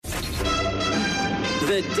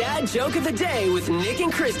The dad joke of the day with Nick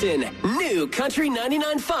and Kristen. New Country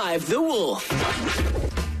 99.5 The Wolf.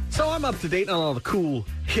 So I'm up to date on all the cool,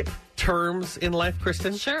 hip terms in life,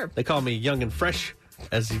 Kristen. Sure. They call me young and fresh,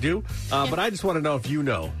 as you do. But I just want to know if you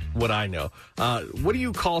know what I know. What do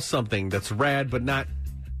you call something that's rad but not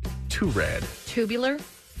too rad? Tubular?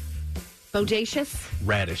 Bodacious?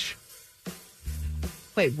 Radish.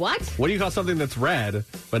 Wait, what? What do you call something that's rad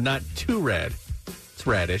but not too rad? It's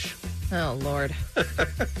radish. Oh, Lord.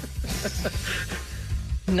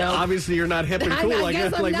 No. Obviously, you're not hip and cool I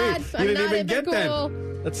guess I'm like not. me. I'm You didn't not even hip get and that.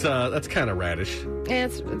 cool. That's kind of radish.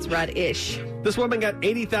 It's rad-ish. This woman got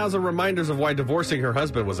 80,000 reminders of why divorcing her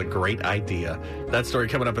husband was a great idea. That story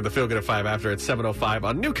coming up in the Feel Good at 5 after it's 7:05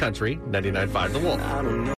 on New Country 99.5 The Wolf.